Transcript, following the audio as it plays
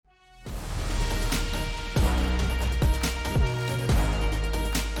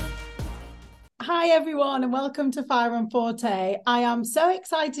Hi, everyone, and welcome to Fire and Forte. I am so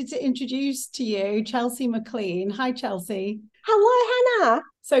excited to introduce to you Chelsea McLean. Hi, Chelsea. Hello, Hannah.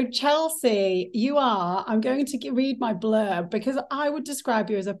 So, Chelsea, I'm going to read my blurb because I would describe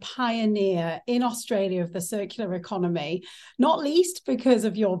you as a pioneer in Australia of the circular economy, not least because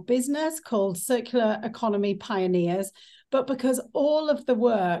of your business called Circular Economy Pioneers, but because all of the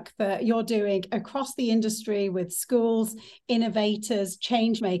work that you're doing across the industry with schools, innovators,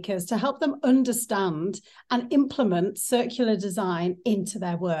 change makers to help them understand and implement circular design into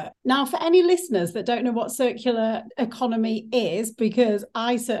their work. Now, for any listeners that don't know what circular economy is, because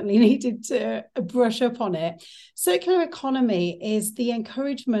I certainly needed to brush up on it, circular economy is the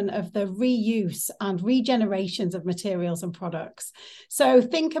encouragement of the reuse and regenerations of materials and products. So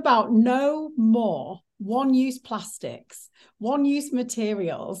think about no more one-use plastics, one-use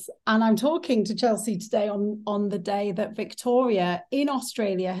materials. And I'm talking to Chelsea today on the day that Victoria in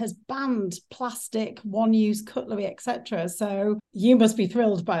Australia has banned plastic, one-use cutlery, etc. So you must be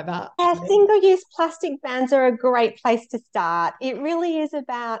thrilled by that. Yeah, single-use plastic bans are a great place to start. It really is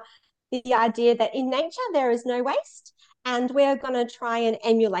about the idea that in nature there is no waste, and we're going to try and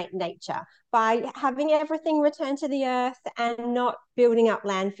emulate nature by having everything return to the earth and not building up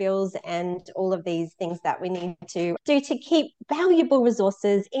landfills and all of these things that we need to do to keep valuable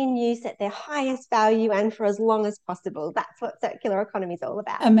resources in use at their highest value and for as long as possible. That's what circular economy is all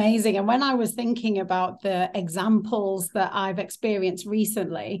about. Amazing. And when I was thinking about the examples that I've experienced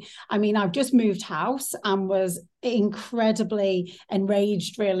recently, I mean, I've just moved house and was incredibly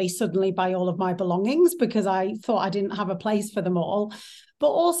enraged really suddenly by all of my belongings because I thought I didn't have a place for them all. But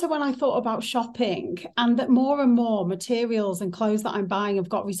also when I thought about shopping and that more and more materials and clothes that I'm buying have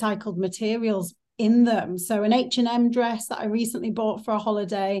got recycled materials in them. So an H&M dress that I recently bought for a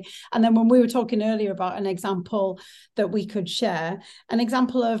holiday. And then when we were talking earlier about an example that we could share, an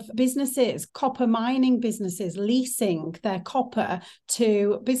example of businesses, copper mining businesses, leasing their copper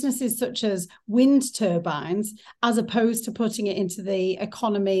to businesses such as wind turbines, as opposed to putting it into the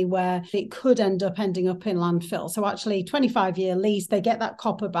economy where it could ending up in landfill. So actually 25-year lease, they get that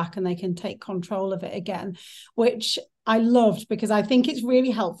copper back and they can take control of it again, which I loved because I think it's really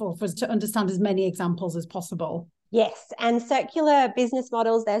helpful for us to understand as many examples as possible. Yes, and circular business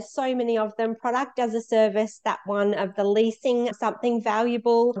models, there's so many of them. Product as a service, that one of the leasing something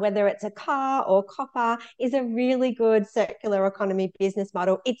valuable, whether it's a car or copper, is a really good circular economy business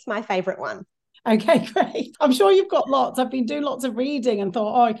model. It's my favorite one. Okay, great. I'm sure you've got lots. I've been doing lots of reading and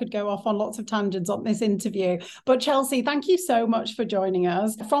thought, I could go off on lots of tangents on this interview. But Chelsea, thank you so much for joining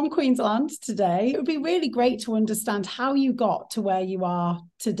us from Queensland today. It would be really great to understand how you got to where you are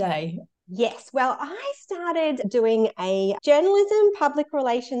today. Yes, well, I started doing a journalism, public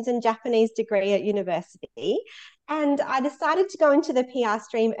relations, and Japanese degree at university. And I decided to go into the PR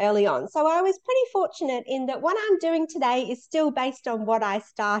stream early on. So I was pretty fortunate in that what I'm doing today is still based on what I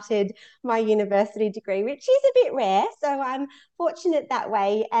started my university degree, which is a bit rare. So I'm fortunate that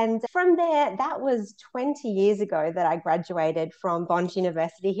way. And from there, that was 20 years ago that I graduated from Bond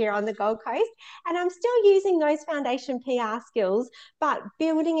University here on the Gold Coast. And I'm still using those foundation PR skills, but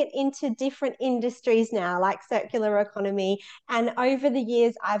building it into different industries now, like circular economy. And over the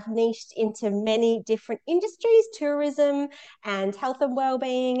years, I've niched into many different industries, tourism and health and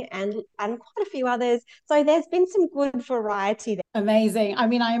well-being and quite a few others. So there's been some good variety there. Amazing. I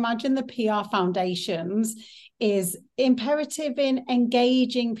mean, I imagine the PR foundations is imperative in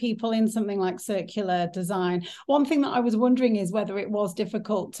engaging people in something like circular design. One thing that I was wondering is whether it was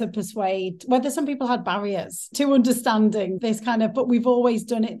difficult to persuade, whether some people had barriers to understanding this kind of, but we've always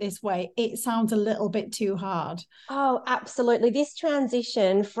done it this way. It sounds a little bit too hard. Oh, absolutely. This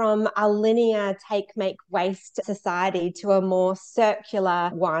transition from a linear take, make, waste society to a more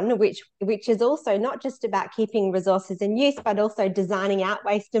circular one, which is also not just about keeping resources in use, but also designing out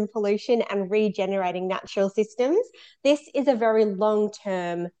waste and pollution and regenerating natural systems. This is a very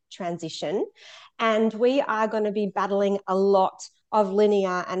long-term transition, and we are going to be battling a lot of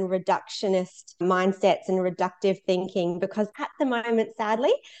linear and reductionist mindsets and reductive thinking because at the moment,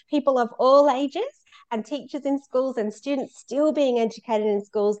 sadly, people of all ages and teachers in schools and students still being educated in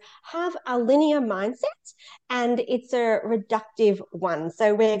schools have a linear mindset, and it's a reductive one.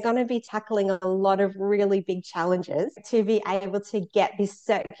 So we're going to be tackling a lot of really big challenges to be able to get this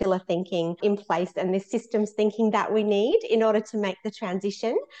circular thinking in place and this systems thinking that we need in order to make the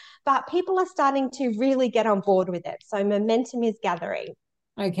transition. But people are starting to really get on board with it. So momentum is gathering.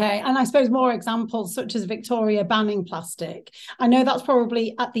 Okay. And I suppose more examples such as Victoria banning plastic. I know that's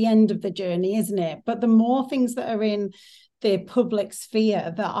probably at the end of the journey, isn't it? But the more things that are in the public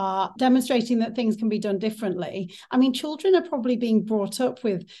sphere that are demonstrating that things can be done differently. I mean, children are probably being brought up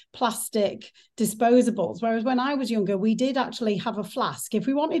with plastic disposables, whereas when I was younger, we did actually have a flask. If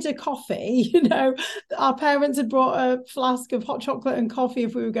we wanted a coffee, you know, our parents had brought a flask of hot chocolate and coffee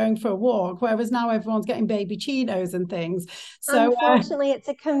if we were going for a walk, whereas now everyone's getting baby Cheetos and things. So unfortunately, it's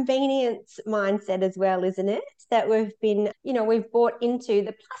a convenience mindset as well, isn't it? That we've bought into.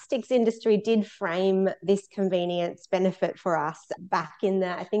 The plastics industry did frame this convenience benefit for us back in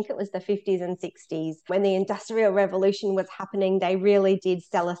I think it was the 50s and 60s when the Industrial Revolution was happening. They really did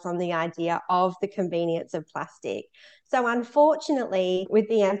sell us on the idea of the convenience of plastic. So unfortunately, with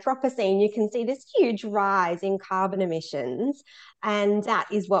the Anthropocene, you can see this huge rise in carbon emissions, and that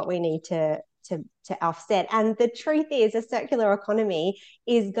is what we need to offset. And the truth is, a circular economy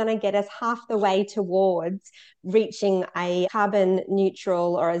is going to get us half the way towards reaching a carbon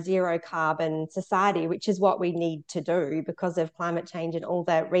neutral or a zero carbon society, which is what we need to do because of climate change and all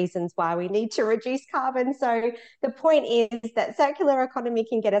the reasons why we need to reduce carbon. So the point is that circular economy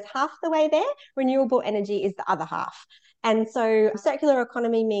can get us half the way there. Renewable energy is the other half. And so circular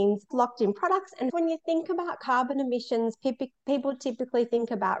economy means locked in products. And when you think about carbon emissions, people typically think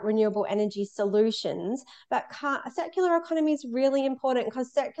about renewable energy solutions, but circular economy is really important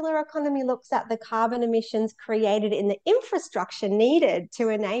because circular economy looks at the carbon emissions created in the infrastructure needed to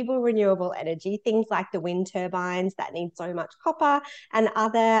enable renewable energy, things like the wind turbines that need so much copper and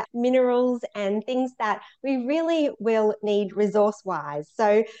other minerals and things that we really will need resource-wise.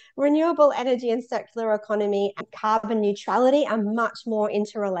 So renewable energy and circular economy and carbon neutrality are much more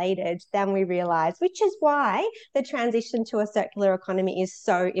interrelated than we realize, which is why the transition to a circular economy is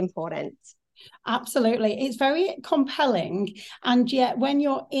so important. Absolutely. It's very compelling. And yet, when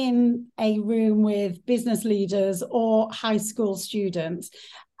you're in a room with business leaders or high school students,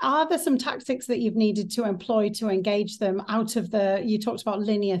 are there some tactics that you've needed to employ to engage them out of you talked about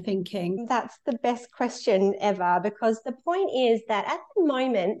linear thinking? That's the best question ever, because the point is that at the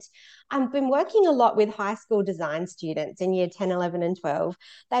moment, I've been working a lot with high school design students in year 10, 11, and 12.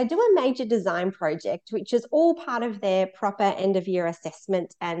 They do a major design project, which is all part of their proper end of year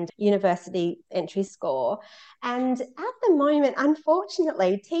assessment and university entry score. And at the moment,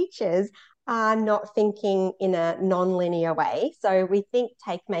 unfortunately, teachers are not thinking in a non-linear way. So we think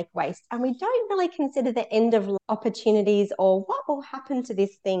take, make, waste, and we don't really consider the end of opportunities or what will happen to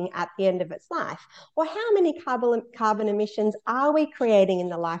this thing at the end of its life, or how many carbon emissions are we creating in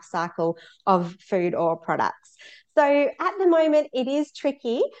the life cycle of food or products. So at the moment, it is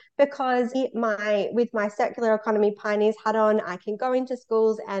tricky because with my circular economy pioneers hat on, I can go into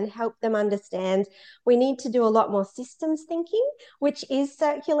schools and help them understand we need to do a lot more systems thinking, which is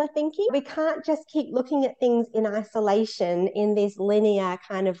circular thinking. We can't just keep looking at things in isolation in this linear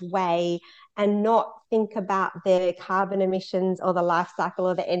kind of way and not think about the carbon emissions or the life cycle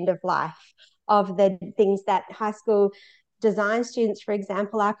or the end of life of the things that high school design students, for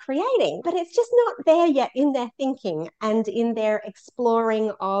example, are creating. But it's just not there yet in their thinking and in their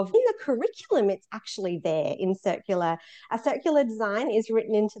exploring of, in the curriculum, it's actually there in circular. A circular design is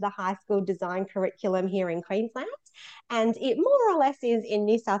written into the high school design curriculum here in Queensland, and it more or less is in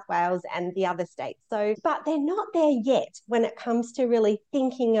New South Wales and the other states. So, but they're not there yet when it comes to really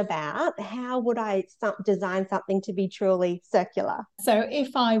thinking about how would I design something to be truly circular. So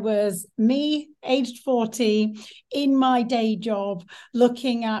if I was me, aged 40, in my day job,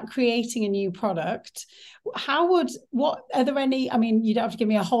 looking at creating a new product, what are there any, I mean, you don't have to give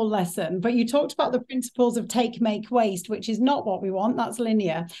me a whole lesson, but you talked about the principles of take, make, waste, which is not what we want, that's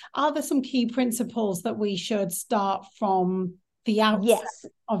linear. Are there some key principles that we should start from the outset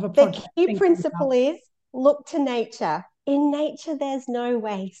of a project? The key principle is look to nature. In nature, there's no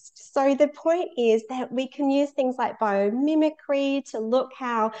waste. So the point is that we can use things like biomimicry to look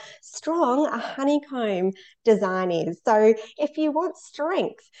how strong a honeycomb design is. So if you want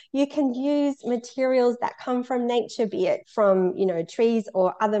strength, you can use materials that come from nature, be it from, trees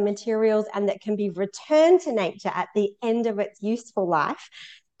or other materials, and that can be returned to nature at the end of its useful life.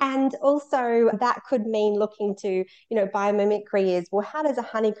 And also that could mean looking to, biomimicry is, well, how does a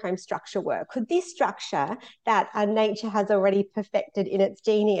honeycomb structure work? Could this structure that nature has already perfected in its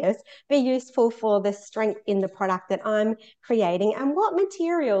genius be useful for the strength in the product that I'm creating? And what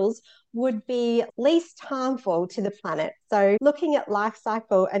materials would be least harmful to the planet? So looking at life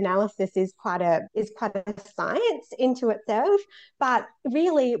cycle analysis is quite a science into itself, but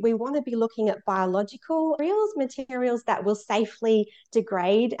really we want to be looking at biological materials that will safely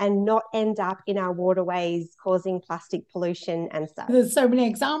degrade and not end up in our waterways causing plastic pollution and such. There's so many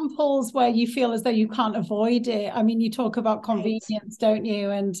examples where you feel as though you can't avoid it. I mean, you talk about convenience, don't you,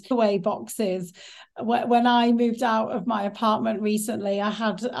 and away boxes. when I moved out of my apartment recently,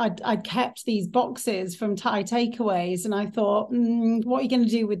 I'd kept these boxes from Thai takeaways, and I thought, what are you going to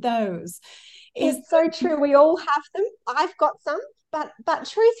do with those? It's so true. We all have them. I've got some, but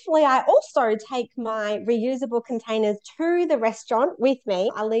truthfully, I also take my reusable containers to the restaurant with me.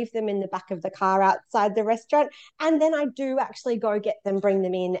 I leave them in the back of the car outside the restaurant, and then I do actually go get them, bring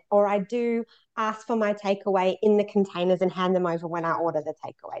them in, or I do ask for my takeaway in the containers and hand them over when I order the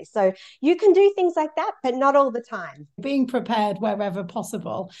takeaway. So you can do things like that, but not all the time. Being prepared wherever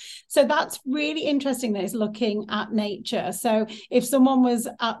possible. So that's really interesting that it's looking at nature. So if someone was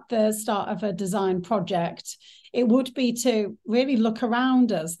at the start of a design project, it would be to really look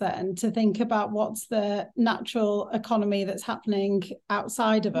around us then, to think about what's the natural economy that's happening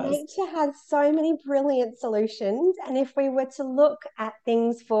outside of us. Nature has so many brilliant solutions. And if we were to look at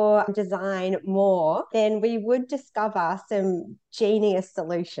things for design more, then we would discover some genius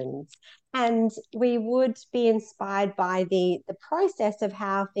solutions. And we would be inspired by the process of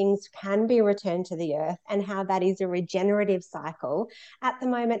how things can be returned to the earth and how that is a regenerative cycle. At the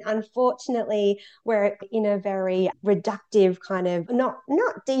moment, unfortunately, we're in a very reductive kind of, not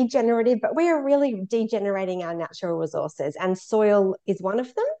degenerative, but we are really degenerating our natural resources. And soil is one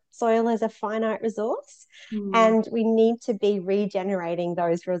of them. Soil is a finite resource, and we need to be regenerating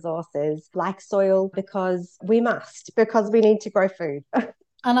those resources like soil because we must, because we need to grow food.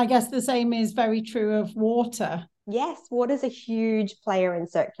 And I guess the same is very true of water. Yes, water is a huge player in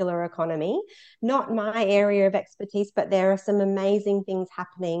circular economy. Not my area of expertise, but there are some amazing things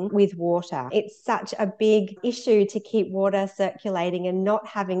happening with water. It's such a big issue to keep water circulating and not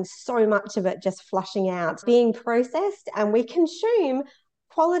having so much of it just flushing out, being processed, and we consume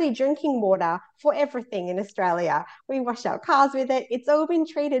quality drinking water for everything in Australia. We wash our cars with it. It's all been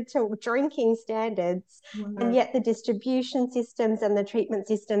treated to drinking standards. Wow. And yet the distribution systems and the treatment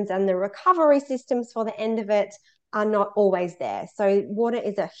systems and the recovery systems for the end of it are not always there. So water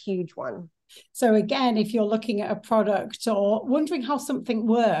is a huge one. So again, if you're looking at a product or wondering how something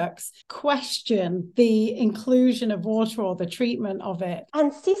works, question the inclusion of water or the treatment of it.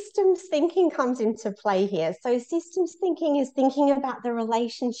 And systems thinking comes into play here. So systems thinking is thinking about the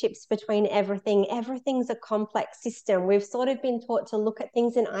relationships between everything. Everything's a complex system. We've sort of been taught to look at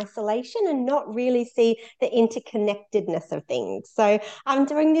things in isolation and not really see the interconnectedness of things. So I'm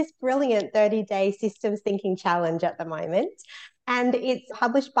doing this brilliant 30-day systems thinking challenge at the moment. And it's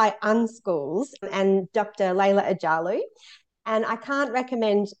published by Unschools and Dr. Layla Ajalu. And I can't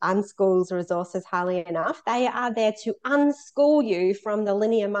recommend Unschools resources highly enough. They are there to unschool you from the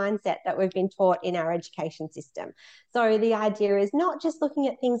linear mindset that we've been taught in our education system. So the idea is not just looking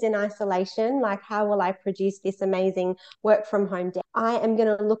at things in isolation, like how will I produce this amazing work from home day. I am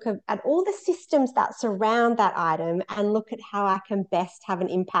going to look at all the systems that surround that item and look at how I can best have an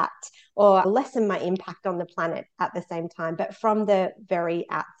impact or lessen my impact on the planet at the same time, but from the very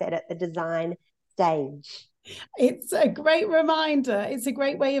outset at the design stage. It's a great reminder. It's a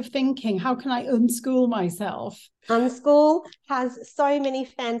great way of thinking. How can I unschool myself? Unschool has so many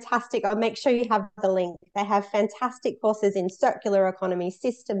fantastic, I'll make sure you have the link. They have fantastic courses in circular economy,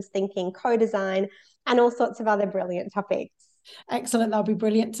 systems thinking, co-design, and all sorts of other brilliant topics. Excellent. That'll be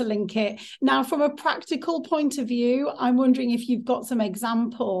brilliant to link it. Now, from a practical point of view, I'm wondering if you've got some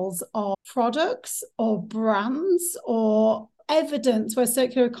examples of products or brands or evidence where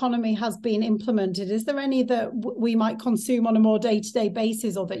circular economy has been implemented. Is there any that we might consume on a more day-to-day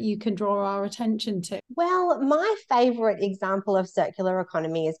basis or that you can draw our attention to? Well, my favorite example of circular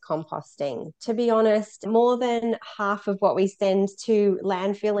economy is composting. To be honest, more than half of what we send to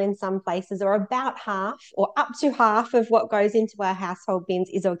landfill in some places, or about half or up to half of what goes into our household bins,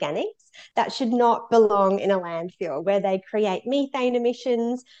 is organics. That should not belong in a landfill where they create methane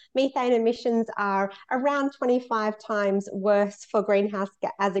emissions. Methane emissions are around 25 times worse for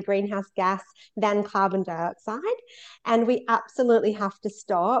as a greenhouse gas than carbon dioxide. And we absolutely have to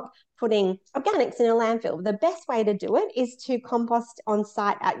stop putting organics in a landfill. The best way to do it is to compost on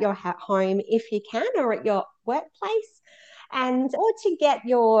site at your home if you can, or at your workplace, or to get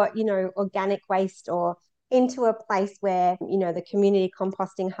your, organic waste or into a place where, the community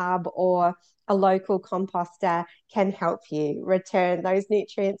composting hub or a local composter can help you return those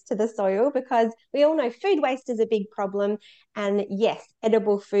nutrients to the soil, because we all know food waste is a big problem. And yes,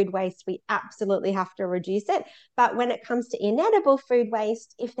 edible food waste, we absolutely have to reduce it. But when it comes to inedible food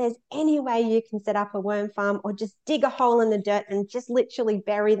waste, if there's any way you can set up a worm farm or just dig a hole in the dirt and just literally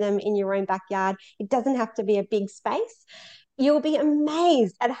bury them in your own backyard, it doesn't have to be a big space. You'll be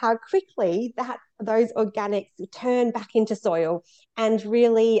amazed at how quickly those organics turn back into soil and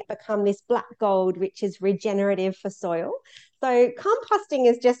really become this black gold, which is regenerative for soil. So composting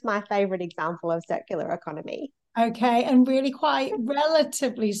is just my favorite example of circular economy. Okay, and really quite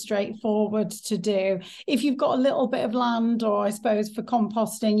relatively straightforward to do. If you've got a little bit of land, or I suppose for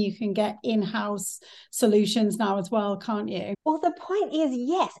composting, you can get in-house solutions now as well, can't you? Well, the point is,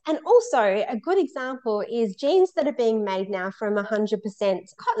 yes. And also, a good example is jeans that are being made now from 100%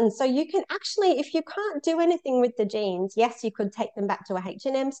 cotton. So you can actually, if you can't do anything with the jeans, yes, you could take them back to a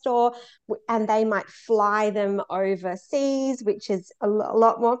H&M store and they might fly them overseas, which is a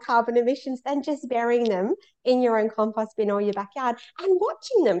lot more carbon emissions than just burying them in your own compost bin or your backyard and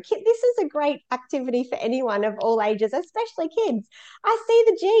watching them. This is a great activity for anyone of all ages, especially kids. I see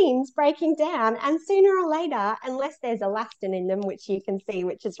the jeans breaking down, and sooner or later, unless there's elastin in them, which you can see,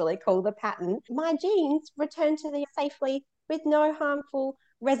 which is really cool, the pattern, my jeans return to the safely with no harmful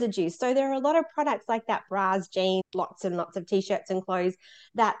residues. So there are a lot of products like that, bras, jeans, lots and lots of t-shirts and clothes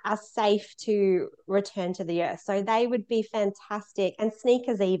that are safe to return to the earth. So they would be fantastic, and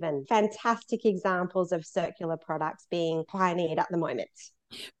sneakers even, fantastic examples of circular products being pioneered at the moment.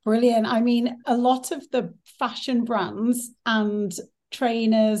 Brilliant. I mean, a lot of the fashion brands and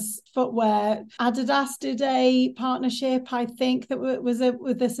trainers, footwear, Adidas did a partnership, I think, that was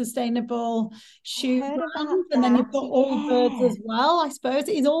with a sustainable shoe Heard about brand. And then that. you've got Allbirds Yeah. as well, I suppose.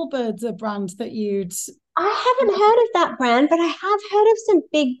 Is Allbirds a brand that you'd... I haven't heard of that brand, but I have heard of some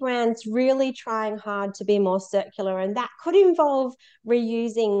big brands really trying hard to be more circular, and that could involve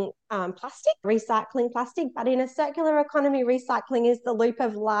reusing plastic, recycling plastic. But in a circular economy, recycling is the loop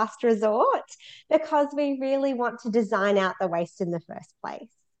of last resort because we really want to design out the waste in the first place.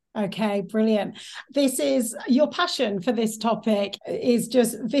 Okay, brilliant. This is your passion for this topic is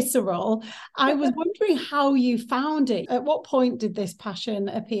just visceral. I was wondering how you found it. At what point did this passion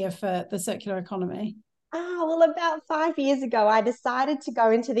appear for the circular economy? Well, about 5 years ago, I decided to go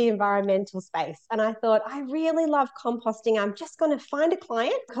into the environmental space. And I thought, I really love composting. I'm just going to find a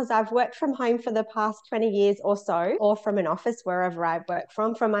client because I've worked from home for the past 20 years or so, or from an office, wherever I work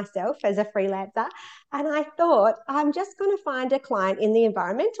from for myself as a freelancer. And I thought, I'm just going to find a client in the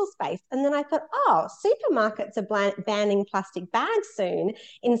environmental space. And then I thought, oh, supermarkets are banning plastic bags soon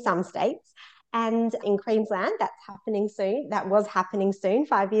in some states. And in Queensland, that's happening soon. That was happening soon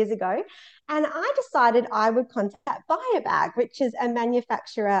 5 years ago. And I decided I would contact BioBag, which is a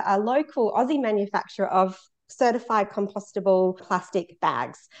manufacturer, a local Aussie manufacturer of certified compostable plastic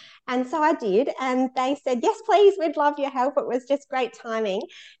bags. And so I did, and they said, yes, please, we'd love your help. It was just great timing.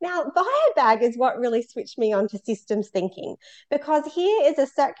 Now, BioBag is what really switched me on to systems thinking, because here is a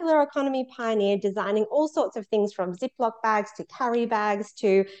circular economy pioneer designing all sorts of things from Ziploc bags to carry bags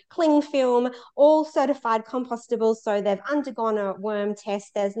to cling film, all certified compostable. So they've undergone a worm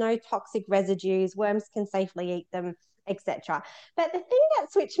test. There's no toxic residues. Worms can safely eat them, etc. But the thing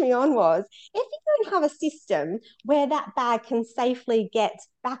that switched me on was if you don't have a system where that bag can safely get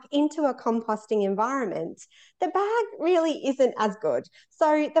back into a composting environment, the bag really isn't as good.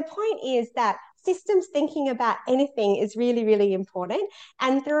 So the point is that systems thinking about anything is really, really important.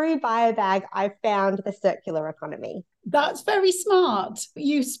 And through BioBag, I found the circular economy. That's very smart.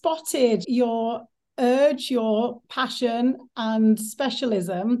 You spotted your urge, your passion and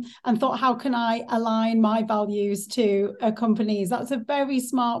specialism, and thought, how can I align my values to a company's? That's a very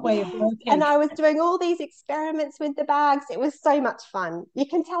smart way of Yes, and working. I was doing all these experiments with the bags. It was so much fun. You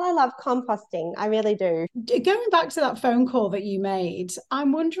can tell I love composting. I really do. Going back to that phone call that you made,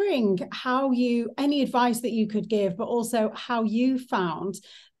 I'm wondering how you, any advice that you could give, but also how you found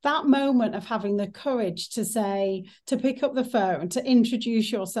that moment of having the courage to say, to pick up the phone, to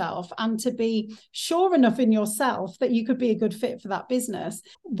introduce yourself, and to be sure enough in yourself that you could be a good fit for that business.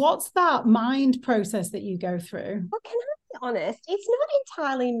 What's that mind process that you go through? Well, can I be honest? It's not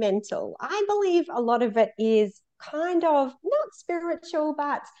entirely mental. I believe a lot of it is kind of not spiritual,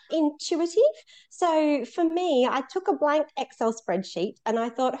 but intuitive. So for me, I took a blank Excel spreadsheet and I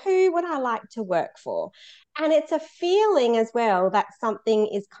thought, who would I like to work for? And it's a feeling as well that something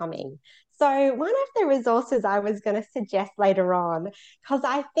is coming. So one of the resources I was going to suggest later on, because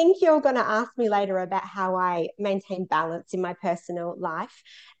I think you're going to ask me later about how I maintain balance in my personal life.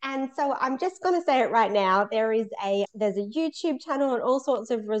 And so I'm just going to say it right now. There's a YouTube channel and all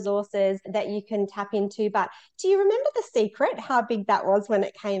sorts of resources that you can tap into. But do you remember The Secret? How big that was when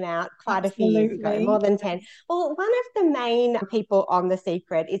it came out quite a few years ago, Absolutely. more than 10. Well, one of the main people on The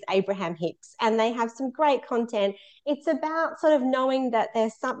Secret is Abraham Hicks, and they have some great content. It's about sort of knowing that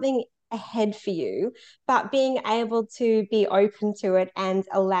there's something ahead for you, but being able to be open to it and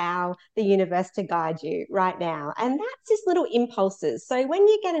allow the universe to guide you right now. And that's just little impulses. So when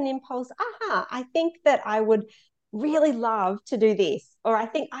you get an impulse, I think that I would really love to do this, or I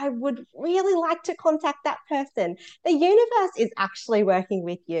think I would really like to contact that person. The universe is actually working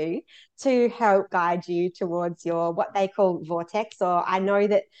with you to help guide you towards your what they call vortex. Or I know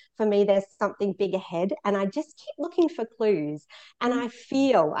that for me, there's something big ahead, and I just keep looking for clues. And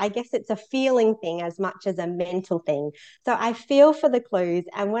I guess it's a feeling thing as much as a mental thing. So I feel for the clues,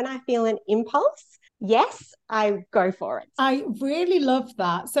 and when I feel an impulse, yes, I go for it. I really love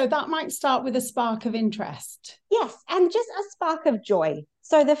that. So that might start with a spark of interest. Yes, and just a spark of joy.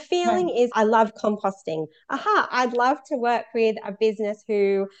 So the feeling Right. is, I love composting. Aha, I'd love to work with a business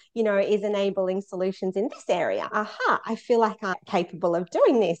who, is enabling solutions in this area. Aha, I feel like I'm capable of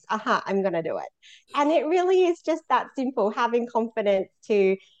doing this. Aha, I'm going to do it. And it really is just that simple, having confidence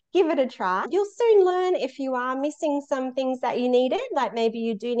to give it a try. You'll soon learn if you are missing some things that you needed, like maybe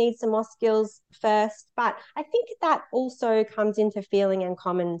you do need some more skills first. But I think that also comes into feeling and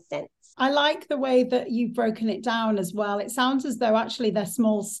common sense. I like the way that you've broken it down as well. It sounds as though actually they're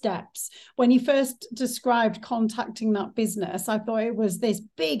small steps. When you first described contacting that business, I thought it was this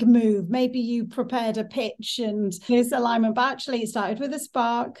big move. Maybe you prepared a pitch and this alignment, but actually it started with a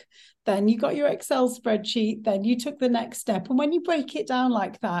spark. Then you got your Excel spreadsheet, then you took the next step. And when you break it down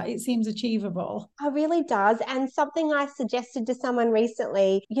like that, it seems achievable. It really does. And something I suggested to someone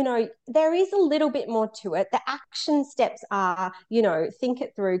recently, there is a little bit more to it. The action steps are, think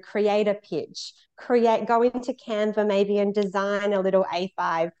it through, create a pitch, go into Canva maybe and design a little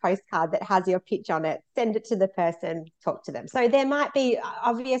A5 postcard that has your pitch on it, send it to the person, talk to them. So there might be,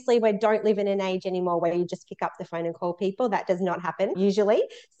 obviously, we don't live in an age anymore where you just pick up the phone and call people. That does not happen usually.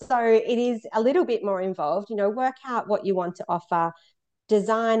 So it is a little bit more involved, work out what you want to offer,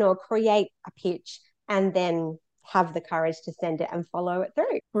 design or create a pitch, and then have the courage to send it and follow it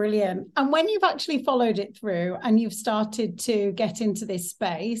through. Brilliant. And when you've actually followed it through and you've started to get into this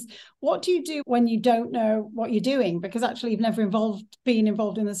space, what do you do when you don't know what you're doing? Because actually you've never been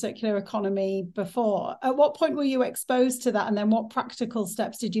involved in the circular economy before. At what point were you exposed to that? And then what practical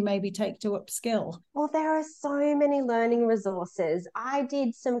steps did you maybe take to upskill? Well, there are so many learning resources. I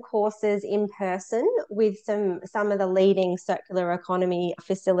did some courses in person with some of the leading circular economy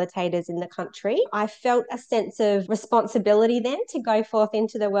facilitators in the country. I felt a sense of responsibility then to go forth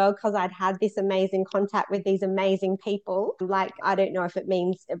into the world because I'd had this amazing contact with these amazing people. Like, I don't know if it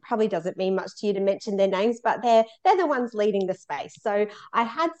probably doesn't mean much to you to mention their names, but they're the ones leading the space. So I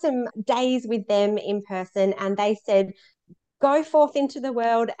had some days with them in person, and they said, go forth into the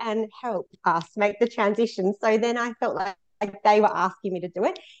world and help us make the transition. So then I felt like they were asking me to do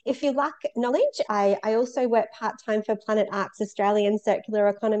it. If you lack knowledge, I also work part-time for Planet Ark's Australian Circular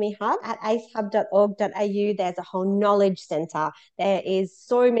Economy Hub at acehub.org.au. There's a whole knowledge centre. There is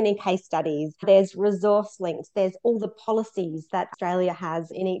so many case studies. There's resource links. There's all the policies that Australia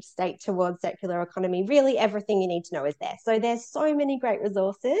has in each state towards circular economy. Really, everything you need to know is there. So there's so many great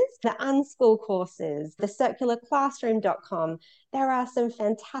resources. The Unschool courses, the circularclassroom.com. There are some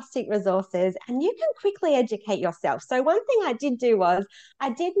fantastic resources, and you can quickly educate yourself. So one thing I did do was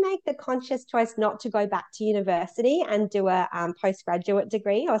I did make the conscious choice not to go back to university and do a postgraduate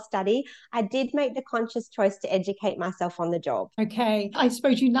degree or study. I did make the conscious choice to educate myself on the job. Okay. I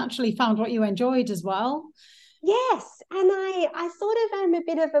suppose you naturally found what you enjoyed as well. Yes, and I sort of am a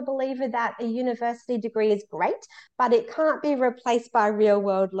bit of a believer that a university degree is great, but it can't be replaced by real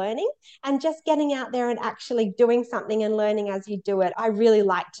world learning. And just getting out there and actually doing something and learning as you do it, I really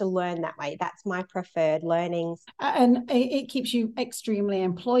like to learn that way. That's my preferred learnings. And it keeps you extremely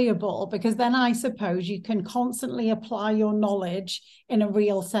employable, because then I suppose you can constantly apply your knowledge in a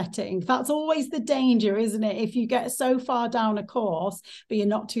real setting. That's always the danger, isn't it? If you get so far down a course, but you're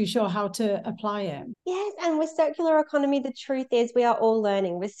not too sure how to apply it. Yes, and with circular economy, the truth is we are all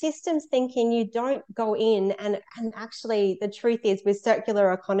learning. With systems thinking, you don't go in, and actually the truth is with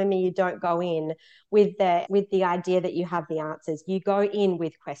circular economy, you don't go in with the idea that you have the answers. You go in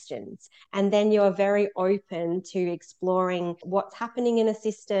with questions, and then you're very open to exploring what's happening in a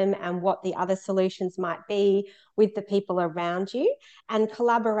system and what the other solutions might be with the people around you. And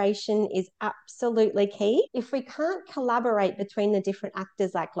collaboration is absolutely key. If we can't collaborate between the different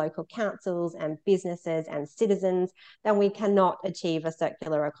actors like local councils and businesses and citizens, then we cannot achieve a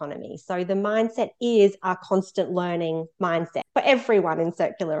circular economy. So the mindset is a constant learning mindset for everyone in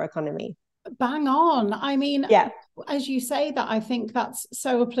circular economy. Bang on. I mean, yeah. As you say that, I think that's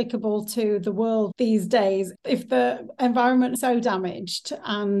so applicable to the world these days. If the environment is so damaged,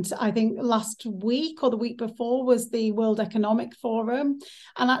 and I think last week or the week before was the World Economic Forum,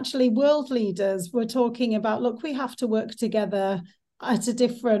 and actually world leaders were talking about, look, we have to work together at a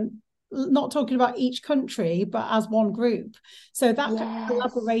different not talking about each country, but as one group. So that Yes.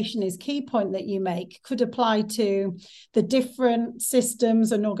 collaboration is key point that you make, could apply to the different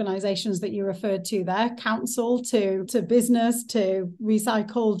systems and organizations that you referred to there, council to business, to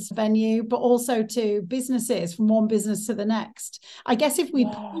recycled venue, but also to businesses, from one business to the next. I guess if we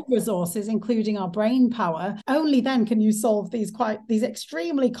pool resources, including our brain power, only then can you solve these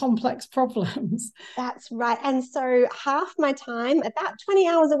extremely complex problems. That's right. And so half my time, about 20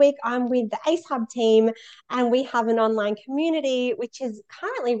 hours a week, I'm with the ACE Hub team, and we have an online community which is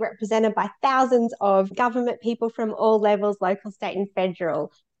currently represented by thousands of government people from all levels, local, state, and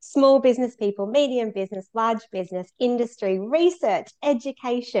federal. Small business people, medium business, large business, industry, research,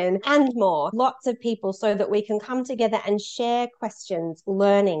 education, and more. Lots of people, so that we can come together and share questions,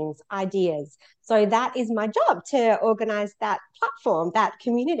 learnings, ideas. So that is my job, to organise that platform, that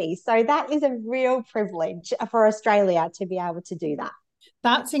community. So that is a real privilege for Australia to be able to do that.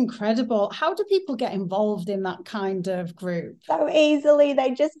 That's incredible. How do people get involved in that kind of group? So easily,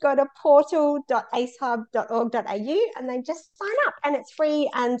 they just go to portal.acehub.org.au and they just sign up, and it's free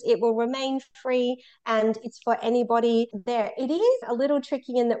and it will remain free, and it's for anybody there. It is a little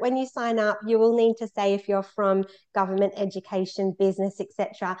tricky in that when you sign up, you will need to say if you're from government, education, business,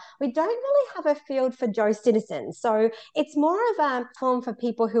 etc. We don't really have a field for Joe citizens. So it's more of a form for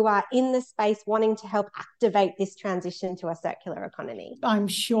people who are in the space wanting to help activate this transition to a circular economy. I'm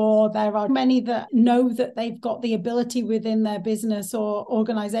sure there are many that know that they've got the ability within their business or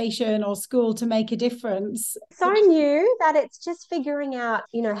organization or school to make a difference. So new that it's just figuring out,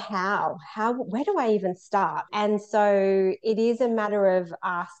 where do I even start? And so it is a matter of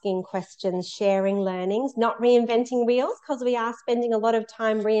asking questions, sharing learnings, not reinventing wheels, because we are spending a lot of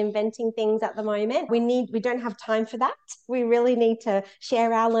time reinventing things at the moment. We don't have time for that. We really need to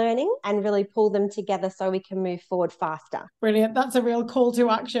share our learning and really pull them together so we can move forward faster. Brilliant. That's a real call to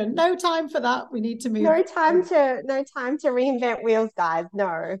action. No time for that. We need to move. No time to reinvent wheels, guys.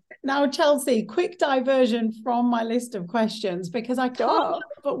 No. Now, Chelsea, quick diversion from my list of questions, because I can't help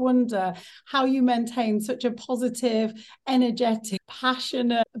but wonder how you maintain such a positive, energetic,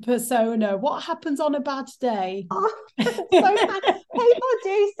 passionate persona. What happens on a bad day? Oh, so people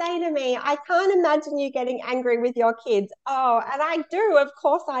do say to me, I can't imagine you getting angry with your kids. Oh, and I do. Of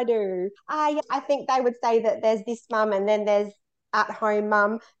course I do. I think they would say that there's this mum and then there's at-home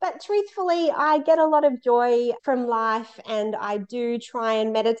mum. But truthfully, I get a lot of joy from life, and I do try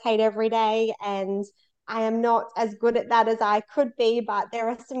and meditate every day, and I am not as good at that as I could be, but there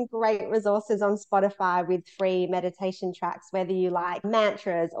are some great resources on Spotify with free meditation tracks, whether you like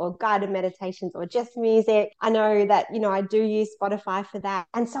mantras or guided meditations or just music. I know that, I do use Spotify for that.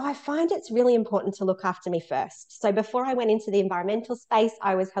 And so I find it's really important to look after me first. So before I went into the environmental space,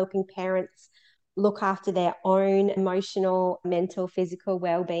 I was helping parents look after their own emotional, mental, physical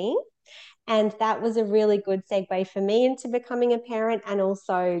well-being. And that was a really good segue for me into becoming a parent, and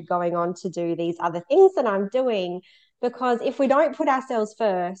also going on to do these other things that I'm doing. Because if we don't put ourselves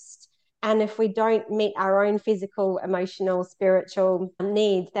first, and if we don't meet our own physical, emotional, spiritual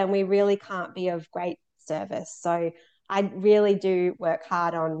needs, then we really can't be of great service. So I really do work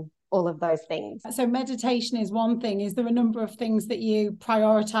hard on all of those things. So meditation is one thing. Is there a number of things that you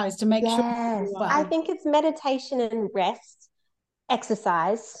prioritize to make sure? I think it's meditation and rest,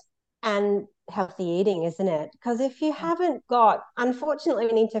 exercise, and healthy eating, isn't it? Because if you haven't got, unfortunately,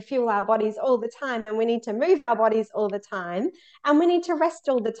 we need to fuel our bodies all the time, and we need to move our bodies all the time, and we need to rest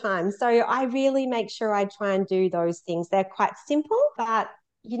all the time. So I really make sure I try and do those things. They're quite simple, but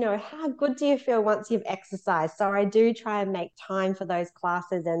how good do you feel once you've exercised? So I do try and make time for those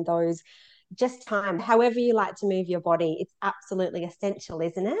classes and those just time, however you like to move your body. It's absolutely essential,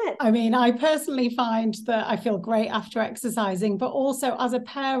 isn't it? I mean, I personally find that I feel great after exercising, but also as a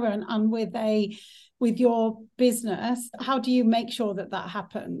parent and with your business, how do you make sure that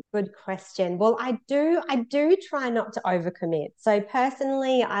happens? Good question. Well, I do try not to overcommit. So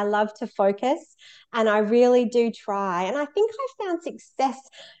personally, I love to focus, and I really do try. And I think I found success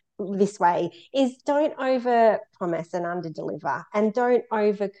this way is don't over promise and under deliver, and don't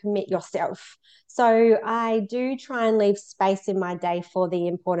over commit yourself. So I do try and leave space in my day for the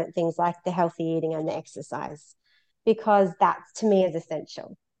important things like the healthy eating and the exercise, because that to me is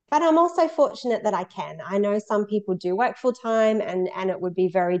essential. But I'm also fortunate that I can. I know some people do work full time, and it would be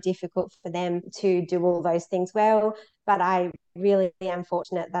very difficult for them to do all those things well. But I really am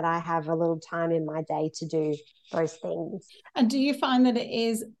fortunate that I have a little time in my day to do those things. And do you find that it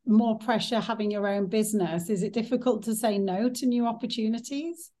is more pressure having your own business? Is it difficult to say no to new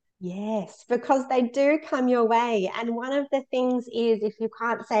opportunities? Yes, because they do come your way. And one of the things is, if you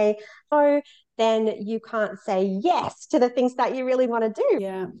can't say no, then you can't say yes to the things that you really want to do.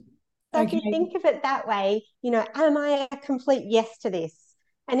 Yeah. So if you Okay. think of it that way, am I a complete yes to this?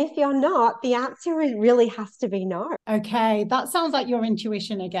 And if you're not, the answer really has to be no. Okay. That sounds like your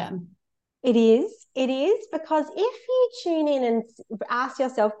intuition again. It is. It is because if you tune in and ask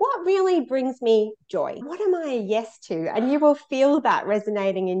yourself, what really brings me joy? What am I a yes to? And you will feel that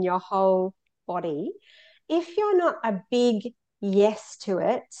resonating in your whole body. If you're not a big yes to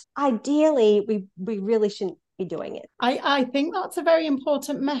it, ideally, we really shouldn't be doing it. I think that's a very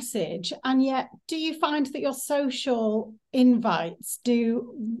important message. And yet, do you find that your social invites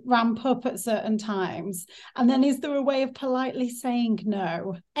do ramp up at certain times? And then is there a way of politely saying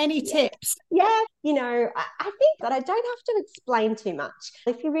no? Any Yeah. tips? Yeah, I think that I don't have to explain too much.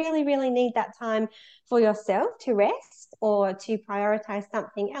 If you really, really need that time for yourself to rest or to prioritize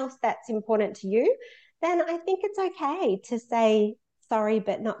something else that's important to you, then I think it's okay to say sorry,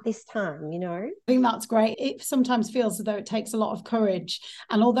 but not this time. I think that's great. It sometimes feels as though it takes a lot of courage.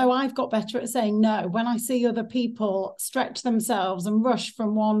 And although I've got better at saying no, when I see other people stretch themselves and rush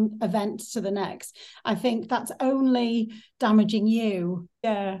from one event to the next, I think that's only damaging you.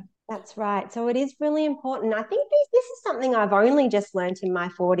 Yeah. That's right. So it is really important. I think this is something I've only just learned in my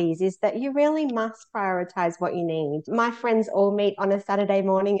 40s is that you really must prioritize what you need. My friends all meet on a Saturday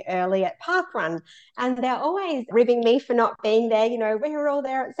morning early at parkrun, and they're always ribbing me for not being there. We're all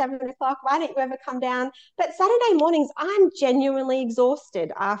there at 7 o'clock. Why don't you ever come down? But Saturday mornings, I'm genuinely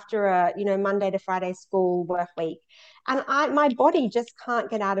exhausted after a, Monday to Friday school work week. And my body just can't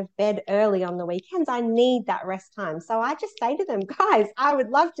get out of bed early on the weekends. I need that rest time. So I just say to them, guys, I would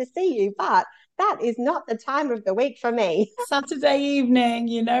love to see you, but that is not the time of the week for me. Saturday evening,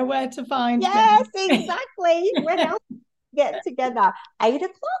 you know where to find Yes, me. exactly. When else get together? 8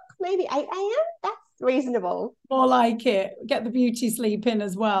 o'clock, maybe 8 a.m. That's reasonable. More like it. Get the beauty sleep in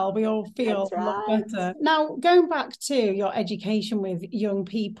as well. We all feel That's a lot right. better. Now, going back to your education with young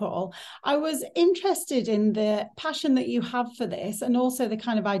people, I was interested in the passion that you have for this and also the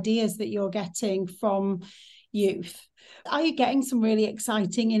kind of ideas that you're getting from youth. Are you getting some really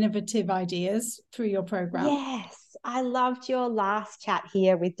exciting, innovative ideas through your program? Yes, I loved your last chat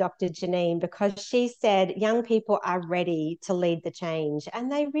here with Dr. Janine because she said young people are ready to lead the change,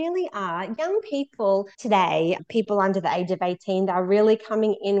 and they really are. Young people today, people under the age of 18, are really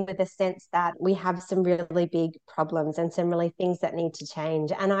coming in with a sense that we have some really big problems and some really things that need to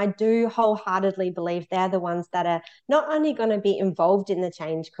change. And I do wholeheartedly believe they're the ones that are not only going to be involved in the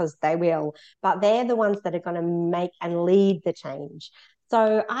change because they will, but they're the ones that are going to make and lead the change.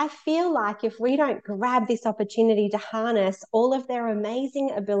 So I feel like if we don't grab this opportunity to harness all of their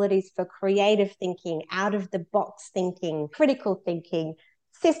amazing abilities for creative thinking, out of the box thinking, critical thinking,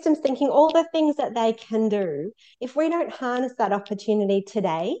 systems thinking, all the things that they can do, if we don't harness that opportunity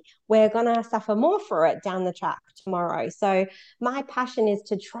today, we're going to suffer more for it down the track tomorrow. So my passion is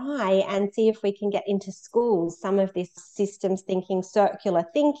to try and see if we can get into schools some of this systems thinking, circular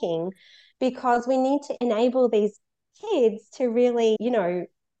thinking, because we need to enable these kids to really,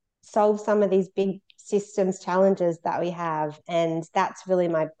 solve some of these big systems challenges that we have. And that's really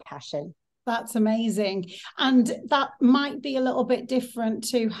my passion. That's amazing. And that might be a little bit different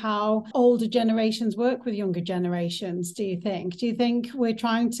to how older generations work with younger generations, do you think? Do you think we're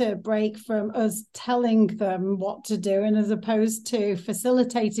trying to break from us telling them what to do and as opposed to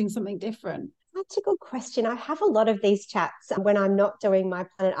facilitating something different? That's a good question. I have a lot of these chats when I'm not doing my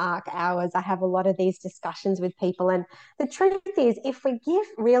Planet Arc hours. I have a lot of these discussions with people. And the truth is, if we give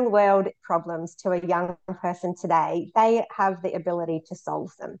real world problems to a young person today, they have the ability to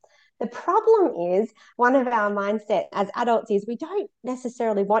solve them. The problem is, one of our mindset as adults is we don't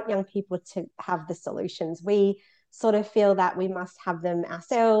necessarily want young people to have the solutions. We sort of feel that we must have them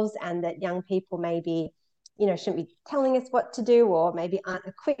ourselves and that young people maybe shouldn't be telling us what to do or maybe aren't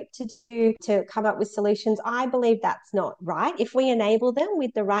equipped to come up with solutions. I believe that's not right. If we enable them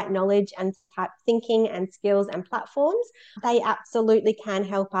with the right knowledge and type thinking and skills and platforms, they absolutely can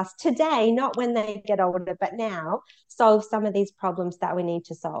help us today, not when they get older, but now solve some of these problems that we need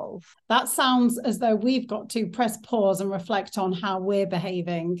to solve. That sounds as though we've got to press pause and reflect on how we're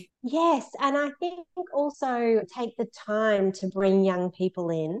behaving. Yes, and I think also take the time to bring young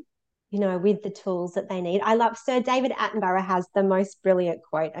people in, with the tools that they need. I love Sir David Attenborough has the most brilliant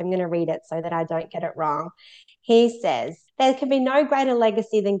quote. I'm going to read it so that I don't get it wrong. He says, there can be no greater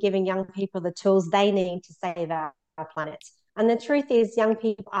legacy than giving young people the tools they need to save our planet. And the truth is, young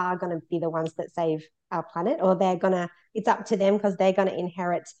people are going to be the ones that save our planet, or it's up to them because they're going to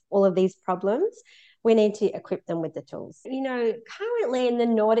inherit all of these problems. We need to equip them with the tools. Currently in the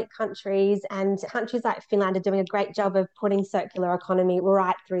Nordic countries and countries like Finland are doing a great job of putting circular economy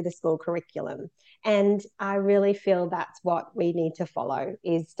right through the school curriculum. And I really feel that's what we need to follow,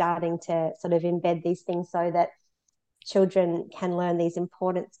 is starting to sort of embed these things so that children can learn these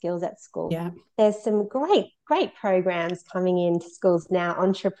important skills at school. Yeah. There's some great programs coming into schools now,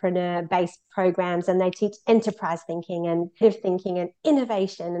 entrepreneur-based programs, and they teach enterprise thinking and creative thinking and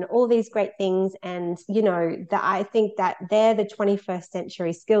innovation and all these great things. And, I think that they're the 21st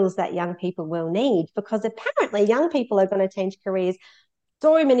century skills that young people will need, because apparently young people are going to change careers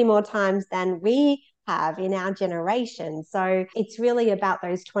so many more times than we have in our generation. So it's really about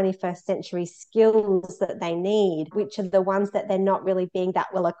those 21st century skills that they need, which are the ones that they're not really being that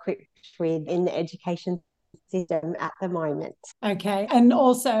well equipped with in the education system at the moment. Okay. And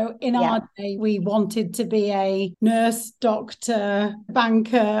also in Yeah. our day, we wanted to be a nurse, doctor,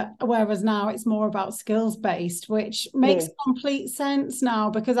 banker, whereas now it's more about skills based, which makes complete sense now,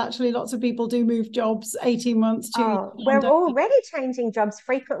 because actually lots of people do move jobs 18 months to. We're already changing jobs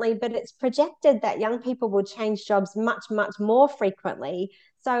frequently, but it's projected that young people will change jobs much, much more frequently.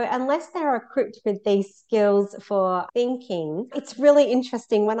 So unless they're equipped with these skills for thinking, it's really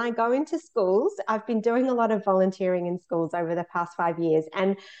interesting. When I go into schools, I've been doing a lot of volunteering in schools over the past 5 years.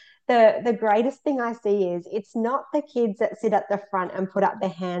 And the greatest thing I see is it's not the kids that sit at the front and put up their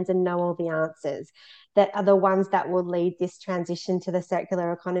hands and know all the answers that are the ones that will lead this transition to the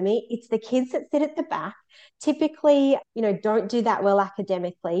circular economy. It's the kids that sit at the back, typically, don't do that well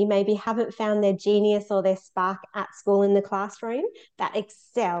academically, maybe haven't found their genius or their spark at school in the classroom, that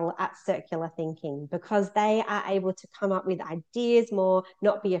excel at circular thinking, because they are able to come up with ideas more,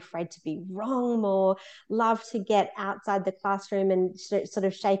 not be afraid to be wrong more, love to get outside the classroom and sort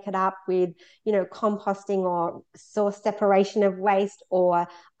of shake it up with, composting or source separation of waste, or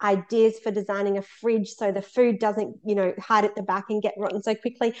ideas for designing a fridge so the food doesn't, hide at the back and get rotten so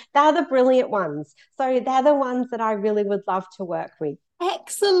quickly. They're the brilliant ones. So they're the ones that I really would love to work with.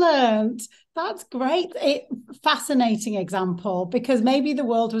 Excellent. That's great. Fascinating example, because maybe the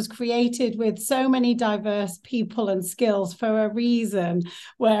world was created with so many diverse people and skills for a reason,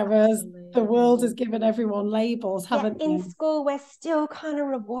 whereas the world has given everyone labels, haven't they? In school, we're still kind of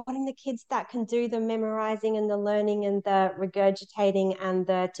rewarding the kids that can do the memorizing and the learning and the regurgitating and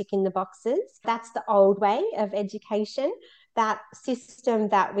the ticking the boxes. That's the old way of education. That system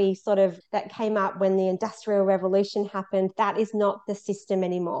that that came up when the Industrial Revolution happened, that is not the system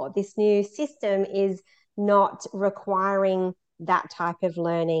anymore. This new system is not requiring that type of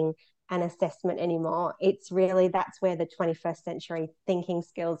learning and assessment anymore. It's really, that's where the 21st century thinking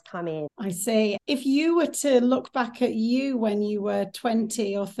skills come in. I see. If you were to look back at you when you were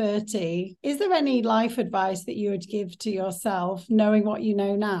 20 or 30, is there any life advice that you would give to yourself, knowing what you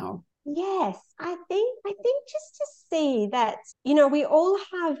know now? Yes, I think just to see that, we all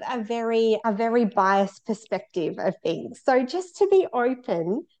have a very biased perspective of things. So just to be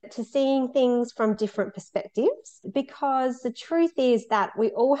open to seeing things from different perspectives, because the truth is that we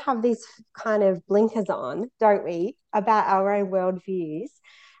all have these kind of blinkers on, don't we, about our own worldviews.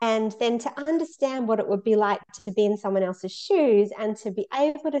 And then to understand what it would be like to be in someone else's shoes and to be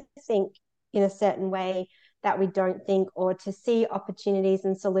able to think in a certain way that we don't think, or to see opportunities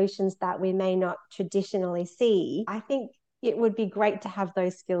and solutions that we may not traditionally see. I think it would be great to have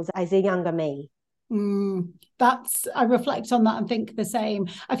those skills as a younger me. I reflect on that and think the same.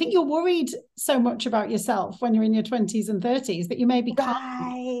 I think you're worried so much about yourself when you're in your 20s and 30s that you maybe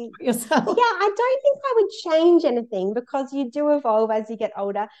can't yourself. Yeah, I don't think I would change anything, because you do evolve as you get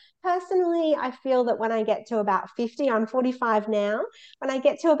older. Personally, I feel that when I get to about 50, I'm 45 now. When I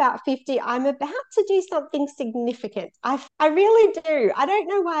get to about 50, I'm about to do something significant. I really do. I don't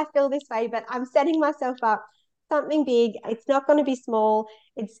know why I feel this way, but I'm setting myself up something big. It's not going to be small.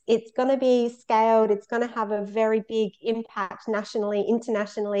 It's going to be scaled. It's going to have a very big impact nationally,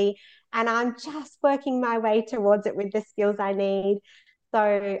 internationally, and I'm just working my way towards it with the skills I need.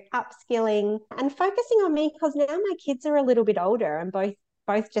 So upskilling and focusing on me, because now my kids are a little bit older and both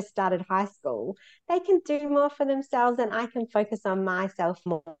just started high school. They can do more for themselves, and I can focus on myself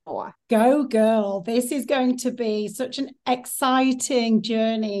more. Go girl. This is going to be such an exciting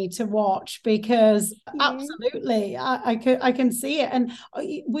journey to watch, because absolutely I can see it. And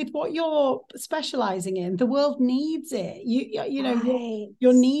with what you're specializing in, the world needs it.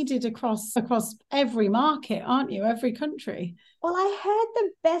 You're needed across every market, aren't you? Every country. Well, I heard the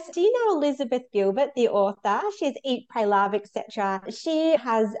best. Do you know Elizabeth Gilbert, the author? She's Eat, Pray, Love, etc. She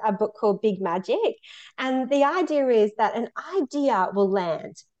has a book called Big Magic. And the idea is that an idea will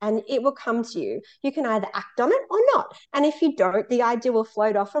land and it will come to you. You can either act on it or not. And if you don't, the idea will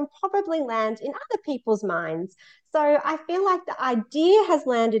float off and probably land in other people's minds. So I feel like the idea has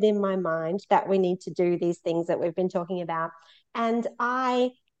landed in my mind that we need to do these things that we've been talking about. And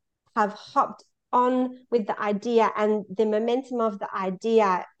I have hopped on with the idea and the momentum of the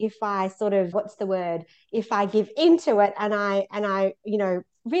idea, if I sort of, what's the word, if I give into it and I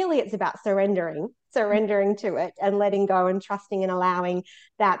really it's about surrendering to it and letting go and trusting and allowing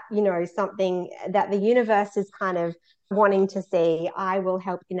that, something that the universe is kind of wanting to see, I will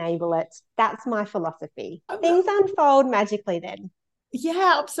help enable it. That's my philosophy. Things unfold magically then.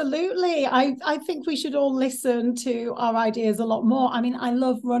 Yeah, absolutely. I think we should all listen to our ideas a lot more. I mean, I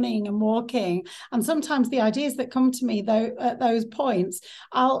love running and walking, and sometimes the ideas that come to me though at those points,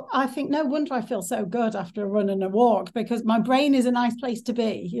 I think, no wonder I feel so good after a run and a walk, because my brain is a nice place to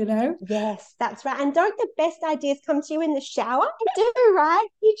be, Yes, that's right. And don't the best ideas come to you in the shower? You do, right?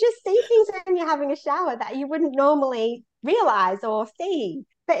 You just see things when you're having a shower that you wouldn't normally realize or see.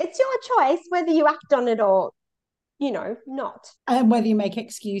 But it's your choice whether you act on it or not. And whether you make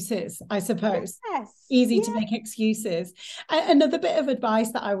excuses, I suppose. Yes. Easy to make excuses. Another bit of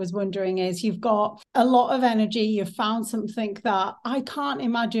advice that I was wondering is, you've got a lot of energy, you've found something that I can't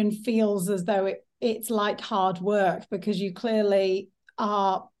imagine feels as though it's like hard work, because you clearly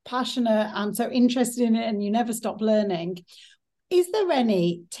are passionate and so interested in it and you never stop learning. Is there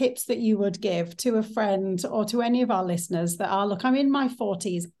any tips that you would give to a friend or to any of our listeners that are, look, I'm in my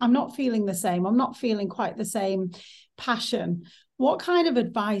 40s, I'm not feeling the same, I'm not feeling quite the same passion? What kind of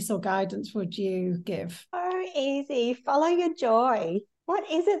advice or guidance would you give? So easy. Follow your joy. What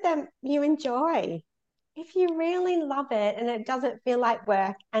is it that you enjoy? If you really love it and it doesn't feel like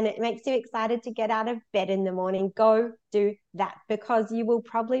work and it makes you excited to get out of bed in the morning, go do that, because you will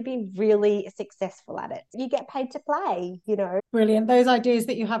probably be really successful at it. You get paid to play. Brilliant. Those ideas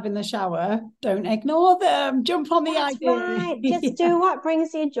that you have in the shower, don't ignore them. Jump on the That's idea. right. Just Yeah. do what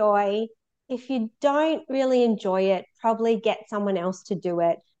brings you joy. If you don't really enjoy it, probably get someone else to do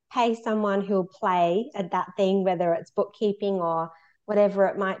it. Pay someone who'll play at that thing, whether it's bookkeeping or whatever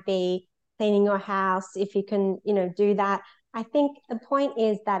it might be, cleaning your house, if you can, do that. I think the point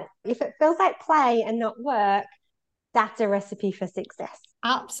is that if it feels like play and not work, that's a recipe for success.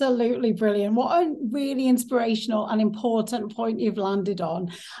 Absolutely brilliant. What a really inspirational and important point you've landed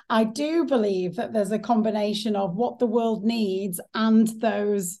on. I do believe that there's a combination of what the world needs and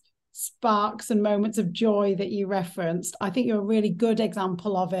those sparks and moments of joy that you referenced. I think you're a really good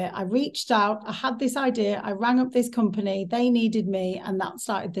example of it. I reached out, I had this idea, I rang up this company, they needed me, and that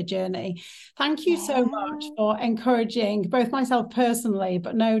started the journey. Thank you so much for encouraging both myself personally,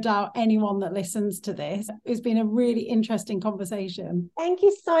 but no doubt anyone that listens to this. It's been a really interesting conversation. Thank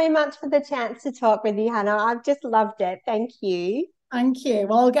you so much for the chance to talk with you, Hannah. I've just loved it. Thank you. Thank you.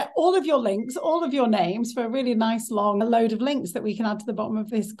 Well, I'll get all of your links, all of your names, for a really nice long load of links that we can add to the bottom of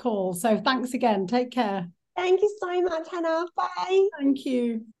this call. So thanks again. Take care. Thank you so much, Hannah. Bye. Thank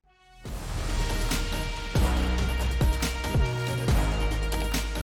you.